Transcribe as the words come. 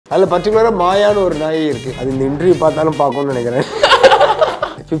அதில் பர்டிகுலராக மாயான்னு ஒரு நாய் இருக்குது. அது இந்த இன்டர்வியூ பார்த்தாலும் பார்க்கணும்னு நினைக்கிறேன்.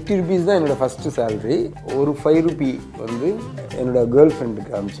 50 rupees தான் என்னோட ஃபர்ஸ்ட் சேலரி. ஒரு 5 rupee வந்து என்னோட கேர்ள்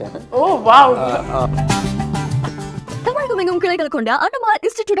ஃப்ரெண்டுக்கு அனுப்பிச்சேன். ஓ வாவ். தமிழகமெங்கும் கிளைகள் கொண்ட அண்ணமால்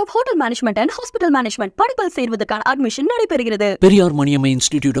institute of hotel management and hospital management படிப்பில் சேர்வதற்கான அட்மிஷன் நடைபெறுகிறது. Periyar Maniammai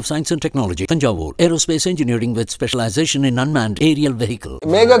institute of science and technology, Thanjavur. Aerospace engineering with specialisation in unmanned aerial vehicle.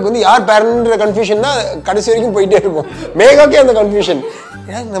 மேகாக்கு வந்து யார் பேரண்ட்ன்ற கன்ஃபியூஷன் தான் கடைசி வரைக்கும் போயிட்டே இருக்கும். மேகாக்கே அந்த கன்ஃபியூஷன்,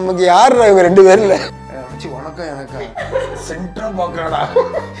 நமக்கு யார் இவங்க 2 பேர்ல உனக்கா எனக்கா சென்டரா பாக்குறாடா.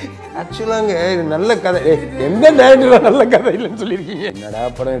 ஆக்சுவலாங்க இது நல்ல கதை. எந்த டேரக்டர்ல நல்ல கதை இல்லைன்னு சொல்லியிருக்கீங்க. என்னடா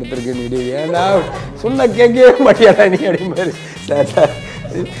படம் எடுத்திருக்கு நீ, ஏன்னா சொன்ன கேட்கவே மாட்டியாடா நீ அப்படி மாதிரி. சார்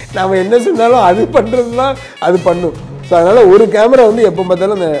நாம என்ன சொன்னாலும் அது பண்றதுதான் அது பண்ணும். ஸோ அதனால ஒரு கேமரா வந்து எப்போ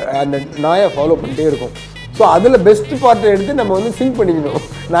பார்த்தாலும் அந்த நாயை ஃபாலோ பண்ணிட்டே இருக்கும். ஸோ அதில் பெஸ்ட் பார்ட்டை எடுத்து நம்ம வந்து சிங்க் பண்ணிக்கணும்,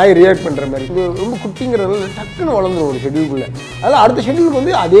 நாய் ரியாக்ட் பண்ணுற மாதிரி. ரொம்ப குட்டிங்கிறதுனால டக்குன்னு வளர்ந்துடும் ஒரு ஷெட்யூலுக்குள்ளே. அதில் அடுத்த ஷெட்யூலுக்கு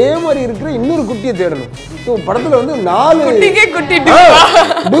வந்து அதே மாதிரி இருக்கிற இன்னொரு குட்டியை தேடணும். ஸோ படத்தில் வந்து 4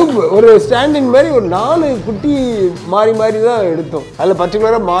 டூப் ஒரு ஸ்டாண்டிங் மாதிரி ஒரு 4 குட்டி மாறி மாறி தான் எடுத்தோம். அதில்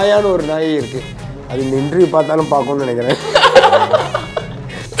பர்டிகுலராக மாயான்னு ஒரு நாய் இருக்குது. அது இந்த இன்டர்வியூ பார்த்தாலும் பார்க்கணும்னு நினைக்கிறேன்.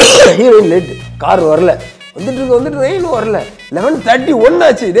 ஹீரோயின் லேட், கார் வரல, வந்துட்டு ரெயின் வரல. 11:31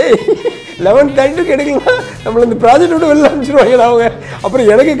 ஆச்சு. டே 11:30 கிடைக்கலாம், நம்மள இந்த ப்ராஜெக்ட் விட்டு வெளில அனுப்பிச்சிருவாங்க அவங்க. அப்புறம்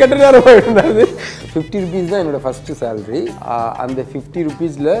எனக்கு கெட்ட நேரமாக இருந்தாது. 50 rupees தான் என்னோட ஃபர்ஸ்ட் சேலரி. அந்த 50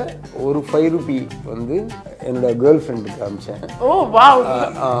 rupeesல ஒரு 5 rupee வந்து என்னோட கேர்ள் ஃப்ரெண்டுக்கு அனுப்பிச்சேன். ஓ வாவ்.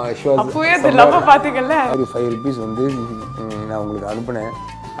 அப்பவே அந்த லவ் பாத்தீங்கல்ல. ஒரு 5 rupees வந்து நான் உங்களுக்கு அனுப்புனேன்.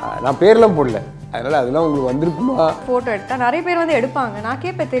 நான் பேர்லாம் போடல, அதனால அதெல்லாம் உங்களுக்கு வந்திருக்குமா? போட்டோ எடுத்தா நிறைய பேர் வந்து எடுப்பாங்க. நான்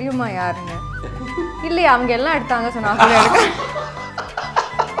கேட்பேன் தெரியுமா யாருன்னு. இல்லையா அவங்க எல்லாம் எடுத்தாங்க. ஸோ நான் கூட எடுக்கிறேன்.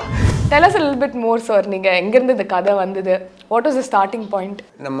 Tell us a little bit more, sir. நீங்க எங்க இருந்து இந்த கதை வந்தது? What was the starting point?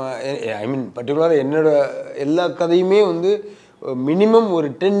 நம்ம ஐ மீன் பர்டிகுலராக என்னோட எல்லா கதையுமே வந்து மினிமம் ஒரு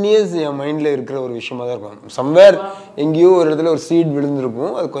 10 years என் மைண்டில் இருக்கிற ஒரு விஷயமா தான் இருக்கும். சம்வேர் எங்கேயோ ஒரு இடத்துல ஒரு சீட்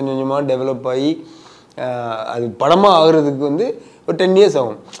விழுந்திருக்கும். அது கொஞ்சம் கொஞ்சமாக டெவலப் ஆகி அது படமாக ஆகுறதுக்கு வந்து ஒரு 10 years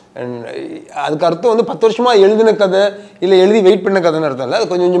ஆகும். அதுக்கு அர்த்தம் வந்து 10 வருஷமாக எழுதின கதை இல்லை எழுதி வெயிட் பண்ண கதைன்னு அர்த்தம் இல்லை.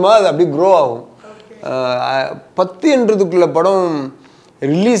 அது கொஞ்சம் கொஞ்சமாக அது அப்படியே க்ரோ ஆகும். 10 என்றதுக்குள்ள படம்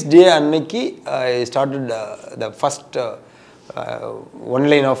ரிலீஸ் டே அன்னைக்கு I started the first one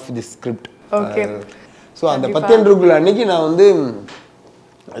line of the script. So அந்த 10 என்றதுக்குள்ள அன்னைக்கு நான் வந்து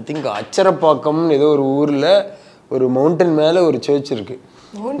ஐ திங்க் அச்சரப்பாக்கம்னு ஏதோ ஒரு ஊரில் ஒரு மவுண்டன் மேலே ஒரு சர்ச் இருக்கு.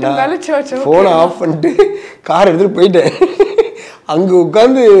 ஃபோனை ஆஃப் பண்ணிட்டு கார் எடுத்துகிட்டு போயிட்டேன். அங்கே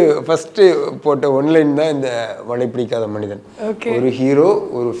உட்காந்து ஃபஸ்ட்டு போட்ட ஒன்லைன் தான் இந்த வலை பிடிக்காத மனிதன். ஒரு ஹீரோ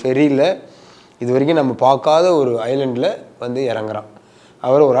ஒரு ஃபெரியில் இது வரைக்கும் நம்ம பார்க்காத ஒரு ஐலண்டில் வந்து இறங்குறான்.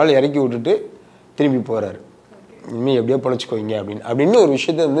 அவரை ஒரு ஆள் இறக்கி விட்டுட்டு திரும்பி போகிறாரு. இனிமேல் எப்படியோ பொழைச்சிக்கோங்க அப்படின்னு ஒரு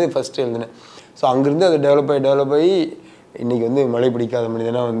விஷயத்த வந்து ஃபஸ்ட்டு எழுதினேன். ஸோ அங்கேருந்து அது டெவலப் ஆகி இன்றைக்கி வந்து மழை பிடிக்காத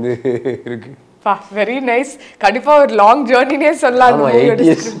மனிதனாக வந்து இருக்குது. Very nice. கண்டிப்பா ஒரு லாங் ஜர்னினே சொல்லலாம்.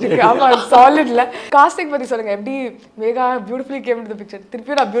 ஆமா சாலிட்ல. காஸ்டிங் பத்தி சொல்லுங்க. எப்படி Megha beautifully came to the picture?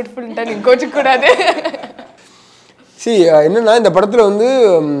 திருப்பி நான் பியூட்டிஃபுல்ட்டா நீங்க கோச்சிக்க கூடாது. என்னன்னா இந்த படத்தில் வந்து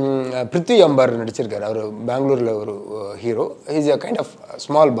பிருத்வி அம்பார் நடிச்சிருக்காரு. அவர் பெங்களூரில் ஒரு hero. Is a kind of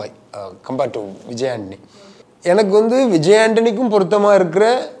small boy compared to Vijay Antony. எனக்கு வந்து விஜய் ஆண்டனிக்கும் பொருத்தமாக இருக்கிற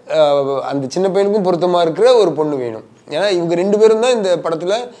அந்த சின்ன பையனுக்கும் பொருத்தமாக இருக்கிற ஒரு பொண்ணு வேணும். ஏன்னா இவங்க 2 பேரும் தான் இந்த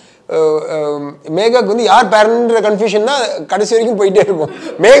படத்தில். மேகாக்கு வந்து யார் பேரண்ட்ன்ற கன்ஃபியூஷன் தான் கடைசி வரைக்கும் போயிட்டே இருக்கும்.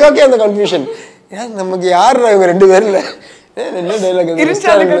 மேகாக்கே அந்த கன்ஃபியூஷன், நமக்கு யார் இவங்க 2 பேர்ல. என்ன டைலாக்?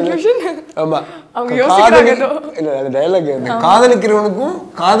 ஆமா, அந்த டைலாக் காதலிக்கிறவனுக்கும்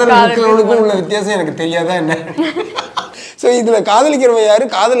காதலிக்கிறவனுக்கும் உள்ள வித்தியாசம் எனக்கு தெரியாதா என்ன? ஸோ இதுல காதலிக்கிறவன் யாரு,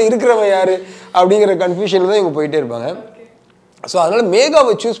 காதல் இருக்கிறவன் யாரு அப்படிங்கிற கன்ஃபியூஷன்ல தான் இவங்க போயிட்டே இருப்பாங்க. ஸோ அதனால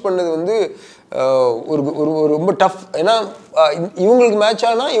மேகாவை சூஸ் பண்ணது வந்து ஒரு ஒரு ரொம்ப டஃப். ஏன்னா இவங்களுக்கு மேட்ச்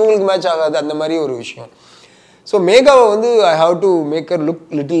ஆனால் இவங்களுக்கு மேட்ச் ஆகாது, அந்த மாதிரி ஒரு விஷயம். ஸோ மேகாவை வந்து I have to make her look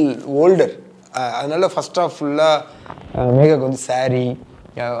little older. அதனால ஃபர்ஸ்ட் ஆஃப் ஃபுல்லாக மேகாவுக்கு வந்து சாரீ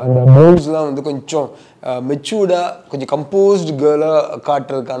அந்த மோல்ஸ்லாம் வந்து கொஞ்சம் மெச்சூர்டாக கொஞ்சம் கம்போஸ்டு கேர்ளாக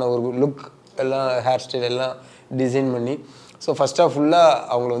காட்டுறதுக்கான ஒரு லுக் எல்லாம் ஹேர் ஸ்டைல் எல்லாம் டிசைன் பண்ணி. ஸோ ஃபர்ஸ்ட் ஆஃப் ஃபுல்லாக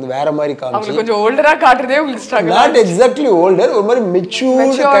அவங்களை வந்து வேற மாதிரி காமிச்சு கொஞ்சம் ஓல்டராக காட்டுறதே உங்களுக்கு ஸ்ட்ரகிள். நாட் எக்ஸாக்ட்லி ஓல்டர், ஒரு மாதிரி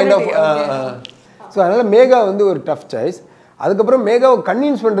மெச்சூர்டு கைண்ட் ஆஃப். ஸோ அதனால மேகா வந்து ஒரு டஃப் சாய்ஸ். அதுக்கப்புறம் மேகாவை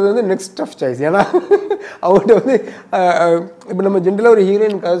கன்வின்ஸ் பண்ணுறது வந்து நெக்ஸ்ட் டஃப் சாய்ஸ். ஏன்னா அவங்கள்ட்ட வந்து இப்போ நம்ம ஜென்ரலாக ஒரு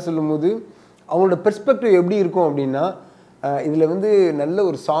ஹீரோயின் கதை சொல்லும்போது அவங்களோட பெர்ஸ்பெக்டிவ் எப்படி இருக்கும் அப்படின்னா, இதில் வந்து நல்ல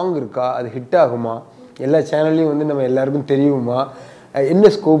ஒரு சாங் இருக்கா, அது ஹிட் ஆகுமா, எல்லா சேனல்லையும் வந்து நம்ம எல்லாருக்கும் தெரியுமா,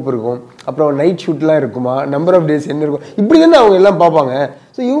 என்ன ஸ்கோப் இருக்கும், அப்புறம் நைட் ஷூட்லாம் இருக்குமா, நம்பர் ஆஃப் டேஸ் என்ன இருக்கும், இப்படி தானே அவங்க எல்லாம் பார்ப்பாங்க.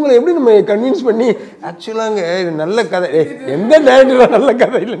 ஸோ இவங்களை எப்படி நம்ம கன்வின்ஸ் பண்ணி ஆக்சுவலாங்க இது நல்ல கதை, எந்த டேரக்டரும் நல்ல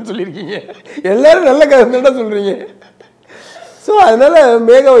கதை இல்லைன்னு சொல்லியிருக்கீங்க, எல்லாரும் நல்ல கதை தானே சொல்கிறீங்க. ஸோ ஸோ அதனால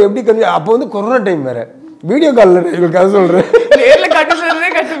மேகாவை எப்படி கன்வின்ஸ், அப்போ வந்து கொரோனா டைம் வேற, வீடியோ காலில் இவங்களுக்கு கதை சொல்கிறேன், நேரில்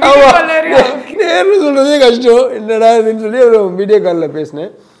சொல்கிறதே கஷ்டம், என்னடா இதுன்னு சொல்லி ஒரு வீடியோ காலில்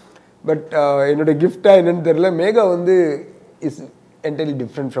பேசினேன். பட் என்னோட கிஃப்டா என்னன்னு தெரியல, மேகா வந்து is entirely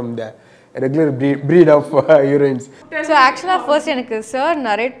different from the regular breed of heroines. So ஆக்சுவலாக ஃபர்ஸ்ட் எனக்கு சார்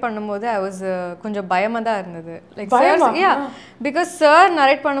நரேட் பண்ணும்போது ஐ வாஸ் கொஞ்சம் பயமாக தான் இருந்தது. Like sir yeah because sir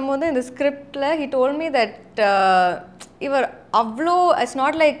narrate பண்ணும்போது இந்த ஸ்கிரிப்டில் ஹி டோல் மீ தட் இவர் அவ்வளோ it's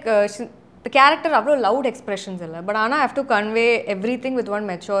not like the character அவ்வளோ லவுட் எக்ஸ்பிரஷன்ஸ் இல்லை, பட் ஆனால் I have to convey every thing with one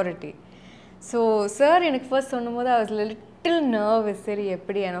maturity. So sir எனக்கு ஃபர்ஸ்ட் சொன்னும் போது ஐ வாஸ் லிட்டில் நர்வஸ், சரி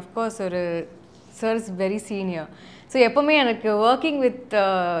எப்படி, அண்ட் ஆஃப்கோர்ஸ் ஒரு sir is very senior. So எப்போவுமே எனக்கு working with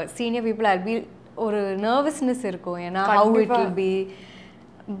senior people I P ஒரு நர்வஸ்னஸ் இருக்கும், ஏன்னா how it will be.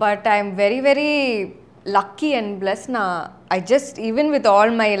 But I am very very lucky and plus. நான் I just even with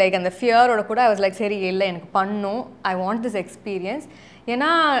all my like அந்த ஃபியரோட கூட I was like சரி இல்லை எனக்கு பண்ணும், ஐ வாண்ட் திஸ் எக்ஸ்பீரியன்ஸ். ஏன்னா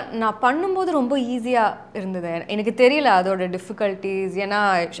நான் பண்ணும்போது ரொம்ப ஈஸியாக இருந்தது, எனக்கு தெரியல அதோட டிஃபிகல்ட்டிஸ். ஏன்னா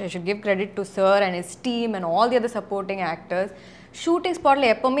I should give credit to sir and his team and all the other supporting actors. Shooting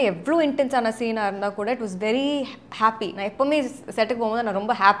ஸ்பாட்டில் எப்போவுமே எவ்வளோ இன்டென்ஸான சீனாக இருந்தால் கூட இட் வாஸ் வெரி ஹாப்பி. நான் எப்போவுமே செட்டுக்கு போகும்போது நான்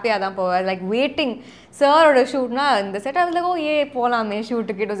ரொம்ப ஹாப்பியாக தான் போவேன். லைக் வெயிட்டிங் சாரோட ஷூட்னா இந்த செட் அதில் போகலாமே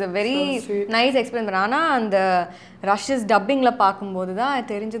ஷூட்டுக்கு. It was a very nice experience. ஆனால் அந்த ரஷ்ஷஸ் டப்பிங்கில் பார்க்கும்போது தான்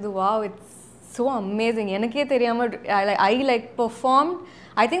தெரிஞ்சது, வாவ் இட்ஸ் so amazing. எனக்கே தெரியாம I like performed.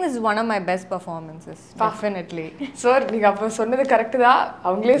 I think this is one of my best performances. Definitely. Sir, நீங்க அப்ப சொன்னது கரெக்ட் தான்.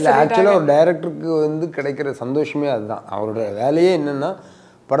 அவங்களே சொல்லிட்டாங்க. ஆக்சுவலாக ஒரு டைரக்டருக்கு வந்து கிடைக்கிற சந்தோஷமே அதுதான். அவரோட வேலையே என்னன்னா,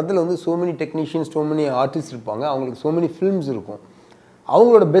 படத்தில் வந்து so many technicians, so many artists இருப்பாங்க, அவங்களுக்கு so many films இருக்கும்,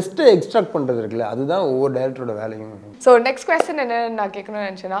 அவங்களோட பெஸ்ட்டை எக்ஸ்ட்ராக்ட் பண்ணுறது இருக்குல்ல, அதுதான் ஒவ்வொரு டைரக்டரோட வேலையும். ஸோ நெக்ஸ்ட் கொஸ்டின் என்னன்னு நான் கேட்கணும்னு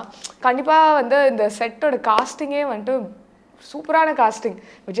நினச்சேன்னா, கண்டிப்பாக வந்து இந்த செட்டோட காஸ்டிங்கே வந்துட்டு சூப்பரான காஸ்டிங்.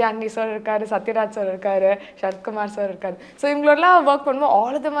 விஜய் ஆண்டனி சார் இருக்காரு, சத்யராஜ் சார் இருக்காரு, சரத்குமார் சார் இருக்காரு. ஸோ இவங்களெல்லாம் ஒர்க் பண்ணும்போது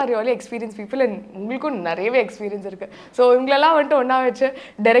all of them are really experience people and உங்களுக்கும் நிறையவே எக்ஸ்பீரியன்ஸ் இருக்குது. ஸோ இவங்களெல்லாம் வந்துட்டு ஒன்றா வச்சு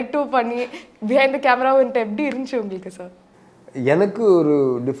டைரக்டிவ் பண்ணி பிஹைண்ட் த கேமரா வந்துட்டு எப்படி இருந்துச்சு உங்களுக்கு சார்? எனக்கு ஒரு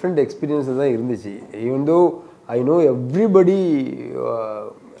டிஃப்ரெண்ட் எக்ஸ்பீரியன்ஸ் தான் இருந்துச்சு. Even though I know everybody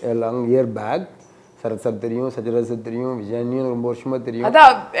long year back. Sarath sir தெரியும், சத்யராஜ் சார் தெரியும், விஜய் ஆண்டனியும் ரொம்ப வருஷமாக தெரியும்.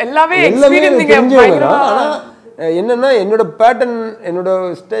 அதான் எல்லாமே தெரிஞ்சவங்க தான். ஆனால் என்னென்னா என்னோட பேட்டர்ன், என்னோட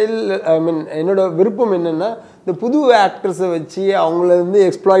ஸ்டைல், ஐ மீன் என்னோட விருப்பம் என்னென்னா, இந்த புது ஆக்டர்ஸை வச்சு அவங்கள வந்து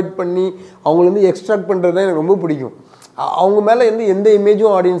எக்ஸ்ப்ளாய்ட் பண்ணி அவங்கள வந்து எக்ஸ்ட்ராக்ட் பண்ணுறது தான் எனக்கு ரொம்ப பிடிக்கும். அவங்க மேலே வந்து எந்த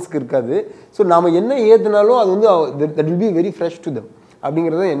இமேஜும் ஆடியன்ஸ்க்கு இருக்காது. ஸோ நாம் என்ன ஏற்றுனாலும் அது வந்து that will be very fresh to them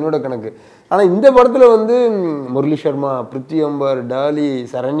அப்படிங்கிறது தான் என்னோட கணக்கு. ஆனால் இந்த படத்தில் வந்து முரளி சர்மா, பிருத்வி அம்பர், டாலி,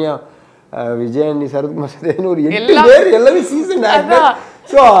 சரண்யா, விஜய் ஆண்டனி, சரத்குமார், சத்யன்னு ஒரு 8 பேர் எல்லாமே சீசன் ஆக்டர்.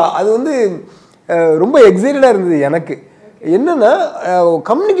 ஸோ அது வந்து ரொம்ப எக்ஸைட்டடாக இருந்தது எனக்கு. என்னன்னா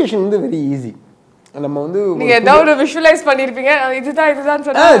கம்யூனிகேஷன் வந்து வெரி ஈஸி. நம்ம வந்து நீங்க ஏதாவது ஒரு விஷுவலைஸ் பண்ணிருப்பீங்க, இதுதான்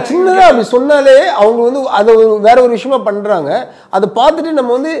சொன்னா சின்னதா அப்படி சொன்னாலே அவங்க வந்து அதை வேற ஒரு விஷயமா பண்றாங்க. அதை பார்த்துட்டு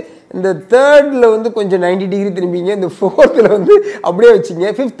நம்ம வந்து இந்த தேர்ட்ல வந்து கொஞ்சம் 90 டிகிரி திரும்பிங்க, இந்த ஃபோர்த்தில் வந்து அப்படியே வச்சிங்க,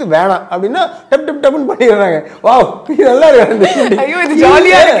 ஃபிஃப்த் வேணாம் அப்படின்னா டப் டப் டப்னு பண்ணிடுறாங்க. வாவ் இது நல்லா இருக்கு, ஐயோ இது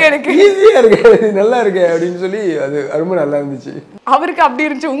ஜாலியா இருக்கு, எனக்கு ஈஸியா இருக்கு, இது நல்லா இருக்கு அப்படின்னு சொல்லி அது ரொம்ப நல்லா இருந்துச்சு. அவருக்கு அப்படி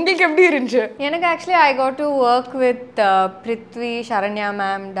இருந்துச்சு, உங்களுக்கு எப்படி இருந்துச்சு? எனக்கு actually I got to work with Prithvi, Saranya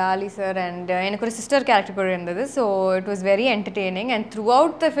ma'am, tally sir and எனக்கு ஒரு சிஸ்டர் கேரக்டர் கூட இருந்தது. So it was very entertaining and through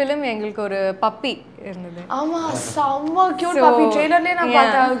out the film எங்களுக்கு ஒரு பப்பி இருந்தது. ஆமா, செம்ம கியூட் பப்பி. ட்ரெய்லர்லயே நான்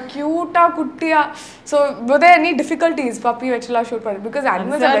பார்த்தேன், கியூட்டா குட்டியா. So were there any difficulties puppy வெச்சலாம் shoot பண்ண? because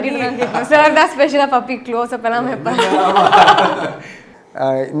animals are very sir தான் ஸ்பெஷலா பப்பி க்ளோஸ் அப் எல்லாம் வைப்பாங்க.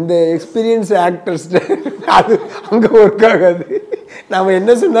 இந்த எக்ஸ்பீரியன்ஸ் ஆக்டர்ஸ் அது அங்கே ஒர்க் ஆகாது. நாம்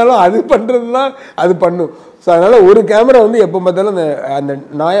என்ன சொன்னாலும் அது பண்ணுறது தான் அது பண்ணும். ஸோ அதனால் ஒரு கேமரா வந்து எப்போ பார்த்தாலும் அந்த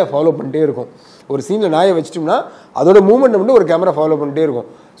நாயை ஃபாலோ பண்ணிட்டே இருக்கும். ஒரு சீனில் நாயை வச்சிட்டோம்னா அதோட மூவ்மெண்ட் மட்டும் ஒரு கேமரா ஃபாலோ பண்ணிட்டே இருக்கும்.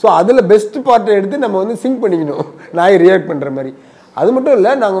 ஸோ அதில் பெஸ்ட் பார்ட்டை எடுத்து நம்ம வந்து சிங்க் பண்ணிக்கணும், நாயை ரியாக்ட் பண்ணுற மாதிரி. அது மட்டும்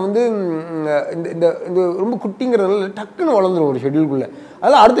இல்லை, நாங்கள் வந்து இந்த இந்த ரொம்ப குட்டிங்கிறதுனால டக்குன்னு வளர்ந்துடும் ஒரு ஷெட்யூலுக்குள்ளே.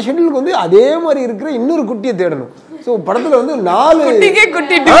 அதில் அடுத்த ஷெட்யூலுக்கு வந்து அதே மாதிரி இருக்கிற இன்னொரு குட்டியை தேடணும். ஸோ படத்தில் வந்து 4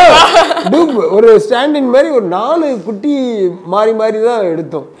 டூப் ஒரு ஸ்டாண்டின் மாதிரி ஒரு 4 குட்டி மாறி மாறி தான்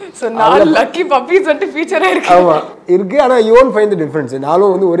எடுத்தோம். ஆமாம் இருக்கு. ஆனால் you won't find the difference.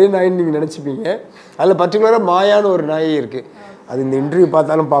 4 வந்து ஒரே நாயின்னு நீங்கள் நினச்சிப்பீங்க. அதில் பர்டிகுலராக மாயான ஒரு நாயே இருக்குது. அது இந்த இன்டர்வியூ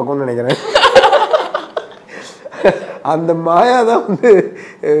பார்த்தாலும் பார்க்கணும்னு நினைக்கிறேன். அந்த மாயா தான் வந்து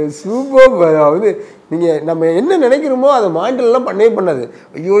சூப்பர். வந்து நீங்கள் நம்ம என்ன நினைக்கிறோமோ அதை மைண்ட்லாம் பண்ணவே பண்ணாது.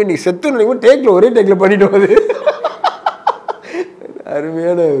 ஐயோ இன்னைக்கு செத்து நினைக்கும் டேக்கில் ஒரே டேக்கில் பண்ணிட்டு வருது.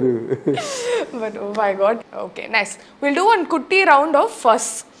 அருமையான ஒரு but oh my god, okay nice, we'll do one குட்டி round of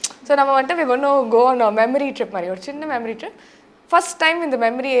first. so நம்ம வந்து we going to go on a memory trip மாதிரி ஒரு சின்ன memory trip. first time இந்த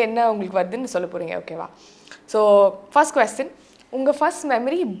memory என்ன உங்களுக்கு வருதுன்னு சொல்ல போறீங்க, ஓகேவா? so first question, உங்கள் first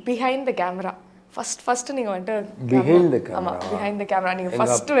memory behind the camera first நீங்கள் வந்துட்டு Behind the camera. ஆமாம் பிஹைண்ட் த கேமரா நீங்கள்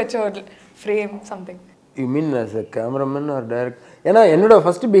ஃபர்ஸ்ட் வச்ச ஒரு frame something. You mean as a cameraman R direct? ஏன்னா என்னோட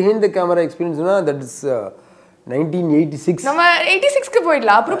first behind the camera எக்ஸ்பீரியன்ஸ்னா that is 1986. நம்ம 86க்கு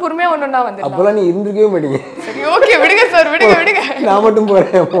போயிடலாம், அப்புறம் பொறுமையாக ஒன்றா வந்து. அப்போல்லாம் நீ இருந்திருக்கவே மாட்டீங்க. சரி ஓகே விடுங்க சார், விடுங்க. நான் மட்டும்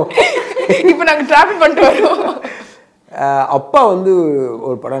போகிறேன். இப்போ நாங்கள் ட்ராவல் பண்ணிட்டு வரோம். அப்பா வந்து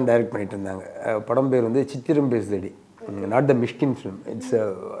ஒரு படம் டைரக்ட் பண்ணிட்டு இருந்தாங்க. படம் பேர் வந்து சித்திரம் Pesuthadi, not the Mysskin film, it's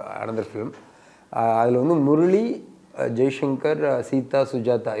another film. அதில் வந்து முரளி, ஜெய்சங்கர், சீதா,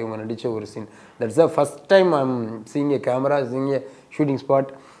 சுஜாதா இவங்க நடித்த ஒரு scene. That's the first time I am seeing a camera, seeing a shooting spot.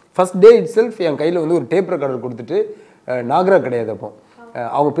 First day it self என் கையில் வந்து ஒரு டேப் ரெக்கார்டர் கொடுத்துட்டு, நாகரா கிடையாது அப்போ,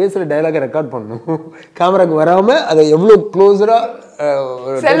 அவங்க பேசுகிற டைலாகை ரெக்கார்ட் பண்ணணும், கேமராக்கு வராமல் அதை எவ்வளோ க்ளோஸராக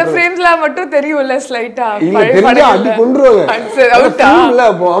சில ஃப்ரேம்ஸ்லாம் மட்டும் தெரியும்ல ஸ்லைட்டா தெரிஞ்சா அடி கொண்டுருவாங்க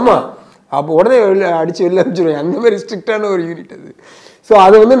அப்போ. ஆமாம், அப்போ உடனே அடித்து வெளில அனுப்பிச்சிடுவேன். அந்த மாதிரி ஸ்ட்ரிக்டான ஒரு யூனிட் அது. ஸோ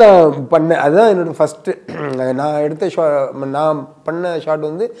அதை வந்து நான் பண்ணேன். அதுதான் என்னோடய ஃபஸ்ட்டு நான் எடுத்த நான் பண்ண ஷாட்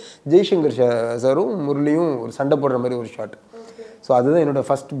வந்து ஜெய்சங்கர் சாரும் முரளியும் ஒரு சண்டை போடுற மாதிரி ஒரு ஷாட். ஸோ அதுதான் என்னோட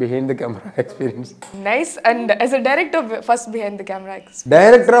first behind the camera experience. Nice. And as a director first behind the camera experience?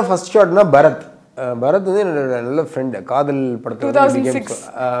 டைரக்டராக ஃபர்ஸ்ட் ஷாட்னா பரத். பரத் வந்து என்னோட நல்ல ஃப்ரெண்டு. காதல் படத்தில்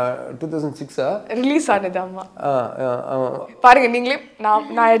 2006 ரிலீஸ் ஆனது. ஆமா பாருங்க நீங்களே,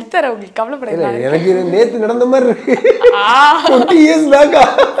 நான் எடுத்துறேன் உங்களுக்கு கவலைப்படாதீங்க. எனக்கு நேற்று நடந்த மாதிரி இருக்கு, 20 years பேக்கா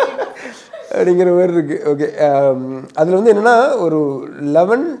அப்படிங்கிற மாதிரி இருக்கு. ஓகே, அதில் வந்து என்னன்னா ஒரு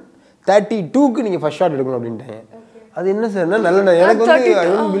 11:32க்கு நீங்கள் ஃபர்ஸ்ட் ஷாட் எடுக்கணும் அப்படின்ட்டாங்க. அது என்ன சார்னா நல்ல, எனக்கு வந்து I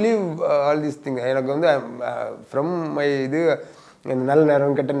don't believe all these thing. எனக்கு வந்து ஃப்ரம் மை இது நல்ல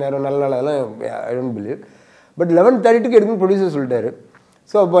நேரம் கெட்ட நேரம் நல்ல நாள் அதெல்லாம் ஐ டோன்ட் பிலீவ். பட் 11:32க்கு எடுக்கணும்னு ப்ரொடியூசர் சொல்லிட்டாரு.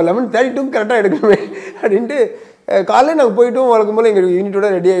 ஸோ அப்போ 11:32க்கு கரெக்டாக எடுக்கணுமே அப்படின்ட்டு காலையில் நாங்கள் போயிட்டோம். வழக்கம் போல் எங்கள் யூனிட்டோட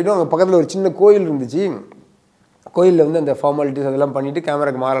ரெடி ஆகிட்டோம். அங்கே பக்கத்தில் ஒரு சின்ன கோயில் இருந்துச்சு. கோயிலில் வந்து அந்த ஃபார்மாலிட்டிஸ் அதெல்லாம் பண்ணிவிட்டு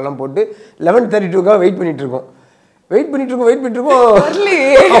கேமராக்கு மாலெல்லாம் போட்டு 11:32க்காக வெயிட் பண்ணிகிட்ருக்கோம்.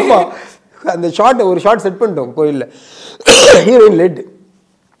 ஆமாம், அந்த ஒரு ஷார்ட் செட் பண்ணிட்டோம் கோயிலில். ஹீரோயின் லேட்டு,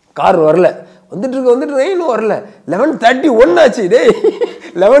 கார் வரல, வந்துட்டு இன்னும் வரல. 11:31 ஆச்சு. டே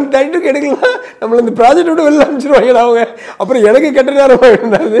 11:32க்கு எடுக்கலாம், நம்மளை இந்த ப்ராஜெக்ட் விட்டு வெளில அனுப்பிச்சிருவாங்க அவங்க. அப்புறம் எனக்கு கெட்ட நேரமாக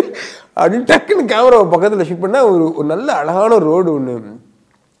இருந்தாது அப்படின்னு டக்குன்னு கேமராவை பக்கத்தில் ஷூட் பண்ணால் ஒரு நல்ல அழகான ரோடு ஒன்று,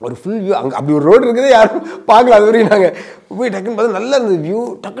 ஒரு ஃபுல் வியூ. அங்கே அப்படி ஒரு ரோடு இருக்குதே யாரும் பார்க்கல. அது வரைக்கும் நாங்கள் போய் டக்குன்னு பார்த்தா நல்லா இருந்தது வியூ.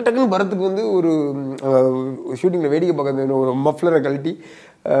 டக்குன்னு வரத்துக்கு வந்து ஒரு ஷூட்டிங்கில் வேடிக்கை பார்க்க ஒரு மஃப்ளரை கழட்டி,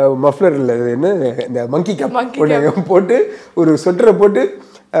 மஃப்ளர் இல்லை என்ன இந்த மங்கி கேப் போட்டு ஒரு சொட்டரை போட்டு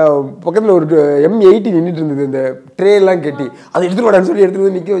பக்கத்தில் ஒரு M80 நின்றுட்டு இருந்தது. இந்த ட்ரேலாம் கட்டி அதை எடுத்துகிட்டு வாடான்னு சொல்லி எடுத்துகிட்டு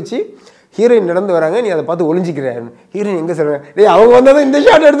வந்து நிற்க வச்சு, ஹீரோயின் நடந்து வராங்க, நீ அதை பார்த்து ஒளிஞ்சிக்கிறேன். ஹீரோயின் எங்கே சொல்கிறேன், டே அவங்க வந்தால் தான் இந்த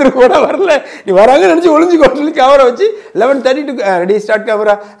ஷாட் எடுத்துகிட்டு போட வரல, நீ வராங்க நினச்சி ஒளிஞ்சிக்கோன்னு சொல்லி கேமரா வச்சு 11:32 ரெடி ஸ்டார்ட்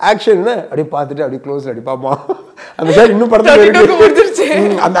கேமரா ஆக்ஷன் அப்படியே பார்த்துட்டு அப்படியே க்ளோஸ் அப்படி பார்ப்போம். அந்த ஷாட் இன்னும் படத்தில்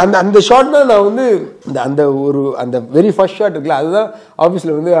அந்த ஷாட்னா நான் வந்து அந்த வெரி ஃபர்ஸ்ட் ஷாட் இருக்குல்ல, அதுதான்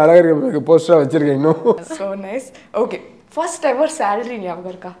ஆஃபீஸில் வந்து அழகர் போஸ்டராக வச்சுருக்கேன் இன்னும். So nice. Okay, first ever salary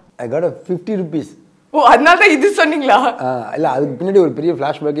ஞாபகம் இருக்கா? I got 50 rupees. ஓ அதனால தான் இது சொன்னீங்களா? இல்லை, அதுக்கு பின்னாடி ஒரு பெரிய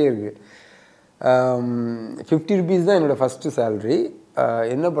ஃப்ளாஷ்பேக்கே இருக்குது. 50 rupees தான் என்னோடய ஃபஸ்ட்டு சேலரி.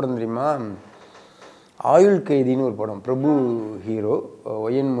 என்ன படம் தெரியுமா, ஆயுள் கைதின்னு ஒரு படம். பிரபு ஹீரோ,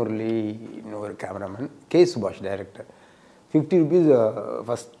 ஒய்என் முரளின்னு ஒரு கேமராமேன், கே சுபாஷ் director. 50 rupees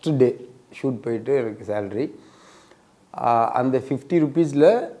first day shoot போயிட்டு எனக்கு சேலரி. அந்த 50 rupeesல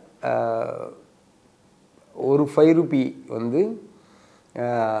ஒரு 5 rupee வந்து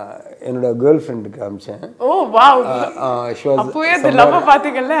என்னோட கேர்ள் ஃப்ரெண்டுக்கு அமிச்சேன். ஓ வாவ், அப்பவே அந்த love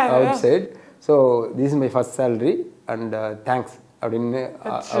பாத்தீங்கல்ல out side. So this is my first salary and thanks அப்படின்னு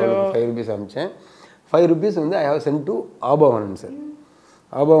அவருக்கு 5 rupees அமிச்சேன். 5 rupees வந்து I have sent to Abavanan sir.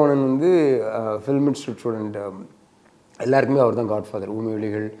 Abavanan வந்து ஃபில்ம் இன்ஸ்டியூட் ஸ்டூடெண்ட், எல்லாருக்குமே அவர் தான் காட்ஃபாதர். ஊமை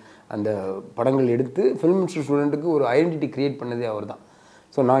ஒலிகள் அந்த படங்கள் எடுத்து ஃபில்ம் இன்ஸ்டியூட் ஸ்டூடெண்ட்டுக்கு ஒரு ஐடென்டிட்டி க்ரியேட் பண்ணதே அவர் தான்.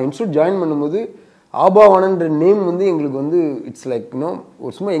 ஸோ நான் இன்ஸ்டியூட் ஜாயின் பண்ணும்போது ஆபாவானன்ற நேம் வந்து எங்களுக்கு வந்து இட்ஸ் லைக் இன்னும்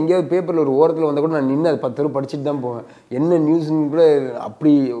ஒரு சும்மா எங்கேயாவது பேப்பரில் ஒரு ஓரத்தில் வந்தால் கூட நான் நின்று அது 10 தடவை படிச்சுட்டு தான் போவேன். என்ன நியூஸ்ன்னு கூட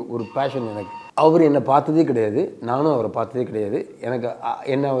அப்படி ஒரு பேஷன் எனக்கு. அவர் என்னை பார்த்ததே கிடையாது, நானும் அவரை பார்த்ததே கிடையாது. எனக்கு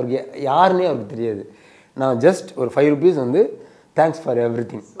என்ன அவருக்கு யாருன்னே அவருக்கு தெரியாது. நான் ஜஸ்ட் ஒரு 5 rupees வந்து தேங்க்ஸ் ஃபார் எவ்ரி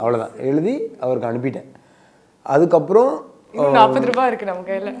திங் அவ்வளோதான் எழுதி அவருக்கு அனுப்பிட்டேன். அதுக்கப்புறம் 40 ரூபாய் இருக்கு நம்ம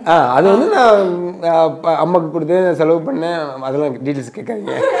கையில். அது வந்து நான் அம்மாவுக்கு கொடுத்து செலவு பண்ணேன். அதெல்லாம் டீட்டெயில்ஸ்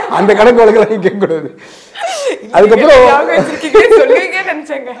கேட்காதீங்க, அந்த கணக்கு வழக்கெல்லாம் கேட்கக்கூடாது. அதுக்கப்புறம்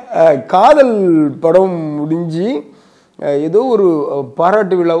காதல் படம் முடிஞ்சு ஏதோ ஒரு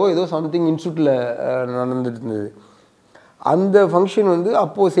பாராட்டு விழாவோ ஏதோ சம்திங் இன்ஸ்டியூட்டில் நடந்துட்டு இருந்தது. அந்த ஃபங்க்ஷன் வந்து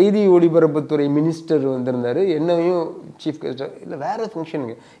அப்போது செய்தி ஒளிபரப்புத்துறை மினிஸ்டர் வந்திருந்தார். என்னையும் சீஃப் கெஸ்ட்டாக இல்லை வேறு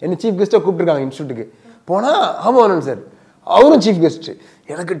ஃபங்க்ஷனுக்கு என்ன சீஃப் கெஸ்ட்டாக கூப்பிட்டுருக்காங்க இன்ஸ்டியூட்டுக்கு. போனால் ஆமாம் சார் அவரும் சீஃப் கெஸ்ட்டு.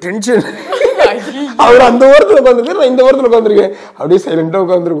 எனக்கு டென்ஷன். அவர் அந்த ஓரத்தில் உட்காந்துருக்காரு, நான் இந்த ஓரத்தில் உட்காந்துருக்கேன். அப்படியே சைலண்ட்டாக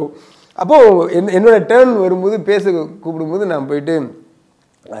உட்காந்துருக்கோம். அப்போது என்னோட டேர்ன் வரும்போது பேச கூப்பிடும்போது நான் போயிட்டு,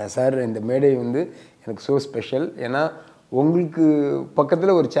 சார் இந்த மேடை வந்து எனக்கு ஸோ ஸ்பெஷல், ஏன்னா உங்களுக்கு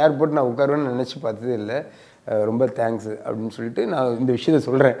பக்கத்தில் ஒரு சேர் போட்டு நான் உட்காருவேன்னு நினச்சி பார்த்ததே இல்லை, ரொம்ப தேங்க்ஸ் அப்படின்னு சொல்லிட்டு நான் இந்த விஷயத்த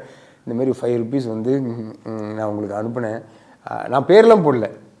சொல்கிறேன். இந்தமாரி 5 rupees வந்து நான் உங்களுக்கு அனுப்பினேன், நான் பேர்லாம் போடல,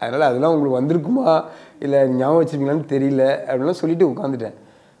 அதனால் அதெல்லாம் உங்களுக்கு வந்திருக்குமா இல்லை ஞாபகம் வச்சுருப்பீங்களான்னு தெரியல அப்படின்லாம் சொல்லிவிட்டு உட்காந்துட்டேன்.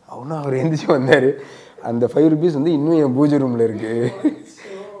 அவனும் அவர் எழுந்திரிச்சு வந்தார். அந்த 5 rupees வந்து இன்னும் என் பூஜை ரூமில் இருக்குது.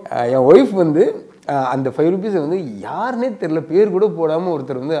 என் ஒய்ஃப் வந்து அந்த 5 rupees வந்து யாருன்னே தெரில, பேர் கூட போடாமல்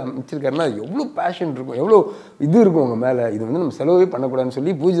ஒருத்தர் வந்து அமைச்சிருக்காருன்னா எவ்வளோ பேஷன் இருக்கும், எவ்வளோ இது இருக்கும் உங்கள் மேலே, இது வந்து நம்ம செலவே பண்ணக்கூடாதுன்னு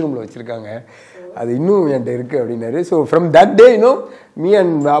சொல்லி பூஜை ரூமில் வச்சுருக்காங்க, அது இன்னும் என்கிட்ட இருக்குது அப்படின்னாரு. So from that day me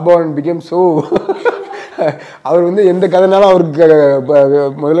and பாபாவன் became so. அவர் வந்து எந்த கதைனாலும் அவருக்கு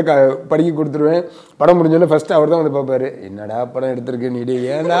முதல்ல படிக்க கொடுத்துருவேன். படம் முடிஞ்சோடனே ஃபஸ்ட்டு அவர் தான் வந்து பார்ப்பாரு, என்னடா படம் எடுத்திருக்கு நீ,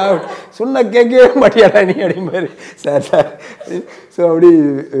 ஏன்னா சொன்ன கேட்கவே மாட்டியாடா நீ அப்படிம்பாரு. சார் சார் ஸோ அப்படி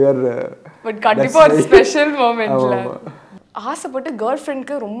வேறு கண்டிப்பாக ஒரு ஸ்பெஷல் மூமெண்ட்ல ஆசைப்பட்டு கேர்ள்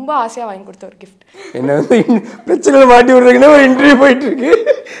ஃப்ரெண்ட்க்கு ரொம்ப ஆசையாக வாங்கி கொடுத்த ஒரு கிஃப்ட். என்ன வந்து பிரச்சனை மாட்டி விடுறதுக்குன்னா ஒரு இன்டர்வியூ போயிட்டுருக்கு.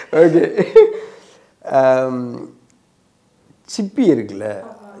 ஓகே, சிப்பி இருக்குல்ல,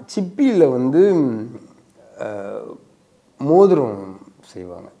 சிப்பியில் வந்து மோதிரம்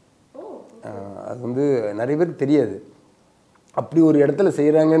செய்வாங்க. அது வந்து நிறைய பேருக்கு தெரியாது. அப்படி ஒரு இடத்துல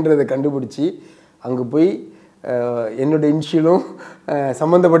செய்கிறாங்கன்றதை கண்டுபிடிச்சி அங்கே போய் என்னோட இன்ஷியலும்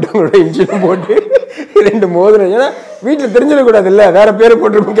சம்மந்தப்பட்டவங்களோட இன்ஷியலும் போட்டு 2 மோதிரம், ஏன்னா வீட்டில் தெரிஞ்சிடக்கூடாது இல்லை, வேற பேரை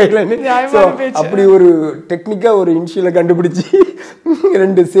போட்டிருப்போம் கையிலன்னு. ஸோ அப்படி ஒரு டெக்னிக்காக ஒரு இன்ஷியலை கண்டுபிடிச்சி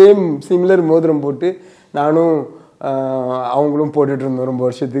 2 சிமிலர் மோதிரம் போட்டு நானும் அவங்களும் போட்டுட்டு இருந்தோம் ரொம்ப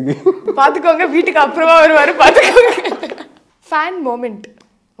வருஷத்துக்கு. பார்த்துக்கோங்க, வீட்டுக்கு அப்புறமா வருவாரு, பார்த்துக்கோங்க. ஃபேன் மூமெண்ட்,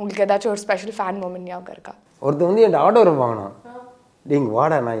 உங்களுக்கு ஏதாச்சும் ஒரு ஸ்பெஷல் ஃபேன் மூமெண்ட் ஞாபகம் இருக்கா? ஒருத்தர் வந்து என் ஆட்டோகிராஃப் வாங்கினான். டேங்க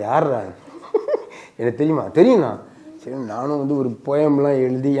வாடா, நான் யார்ரா எனக்கு தெரியுமா? தெரியும்ண்ணா. சரி, நானும் வந்து ஒரு போயம்லாம்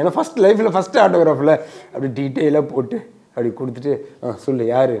எழுதி, ஏன்னா லைஃப்பில் ஃபஸ்ட்டு ஆட்டோகிராஃபில் அப்படி டீட்டெயிலாக போட்டு அப்படி கொடுத்துட்டு, சொல்லு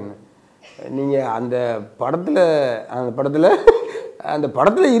யாருன்னு. நீங்கள் அந்த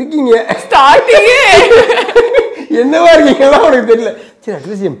படத்தில் இருக்கீங்க, என்னவா இருக்கீங்கலாம் உனக்கு தெரியல. சரி,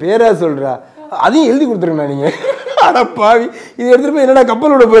 அட்லீஸ்ட் என் பேரா சொல்கிறா, அதையும் எழுதி கொடுத்துருங்கண்ணா நீங்கள். அட பாவி, இது எடுத்துகிட்டு போய் என்னடா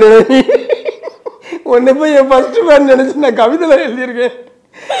கப்பல் விட போகிறேன் நீ, உன்னை போய் என் ஃபஸ்ட்டு ஃபேன் நினச்சி நான் கவிதைலாம் எழுதியிருக்கேன்.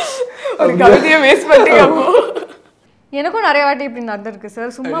 கவிதையை வேஸ்ட் பண்ணிட்டீங்க. எனக்கும் நிறைய வாட்டி இப்படி நடந்திருக்கு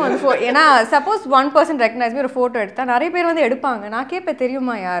சார். சும்மா வந்து ஏன்னா சப்போஸ் 1% ரெக்கக்னைஸ் ஒரு ஃபோட்டோ எடுத்தா நிறைய பேர் வந்து எடுப்பாங்க. நான் கேட்பேன்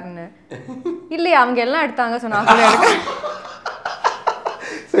தெரியுமா யாருன்னு. இல்லையா அவங்க எல்லாம் எடுத்தாங்க, ஸோ நான் கூட எடுக்கிறேன்.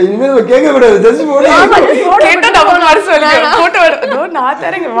 இனிமேல் கேட்கக்கூடாது,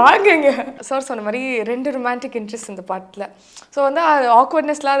 சார் சொன்ன மாதிரி 2 ரொமான்டிக் இன்ட்ரெஸ்ட் இந்த பாட்டில். ஸோ வந்து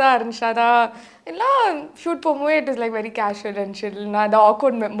ஆக்வர்ட்னஸ்லாம் தான் இருந்துச்சு. அதான் எல்லாம் ஷூட் போகும்போது it is like very casual and she'll. நான் அந்த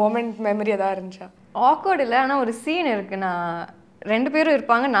ஆக்வர்ட் மொமெண்ட் மெமரி எதாவது இருந்துச்சா? ஆக்வர்ட் இல்லை, ஆனால் ஒரு சீன் இருக்குது. நான் 2 பேரும்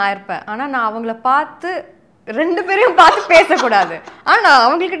இருப்பாங்க, நான் இருப்பேன். ஆனால் நான் அவங்கள பார்த்து 2 பேரையும் பார்த்து பேசக்கூடாது. ஆனால் நான்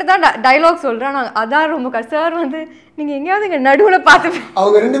அவங்கக்கிட்ட தான் டைலாக் சொல்கிறேன். நான் அதான் ரொம்ப சார் வந்து நீங்கள் எங்கேயாவது இங்கே நடுவில் பார்த்து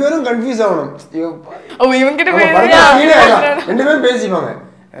அவங்க 2 பேரும் கன்ஃபியூஸ் ஆகணும். இவங்கிட்ட 2 பேரும் பேசிப்பாங்க,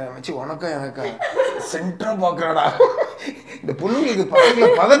 மச்சி உனக்கா எனக்கா சென்டரா பார்க்குறாடா, இந்த பொண்ணுங்களுக்கு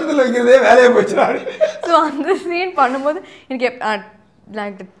பதட்டத்தில் வைக்கிறதே வேலையை போச்சுடா. ஸோ அந்த சீன் பண்ணும்போது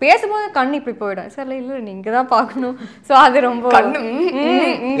எனக்கு பேசும்போது கண் இப்படி போயிடும் சார். இல்லை நீங்க தான் பார்க்கணும். ஸோ அது ரொம்ப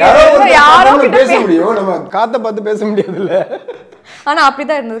யாரும் பேச முடியும், நம்ம காற்றை பார்த்து பேச முடியாதுல்ல. ஆனால்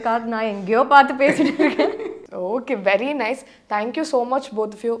அப்படிதான் இருந்தது. காற்று நான் எங்கேயோ பார்த்து பேசிட்டு இருக்கேன். Okay, very nice. Thank you so much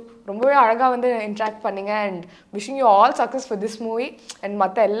both of you. ரொம்பவே அழகாக வந்து இன்ட்ராக்ட் பண்ணீங்க. And wishing you all success for this movie and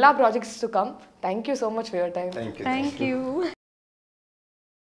மற்ற எல்லா projects to come. Thank you so much for your time. Thank you.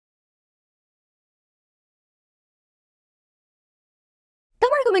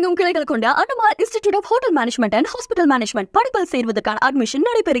 தமிழகமெங்கும் கிளைகள் கொண்ட Anumar institute of hotel management and hospital management படிப்பில் சேர்வதற்கான admission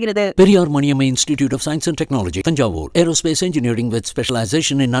நடைபெறுகிறது. Periyar Maniammai institute of science and technology, Thanjavur. Aerospace engineering with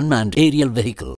specialization in unmanned aerial vehicle.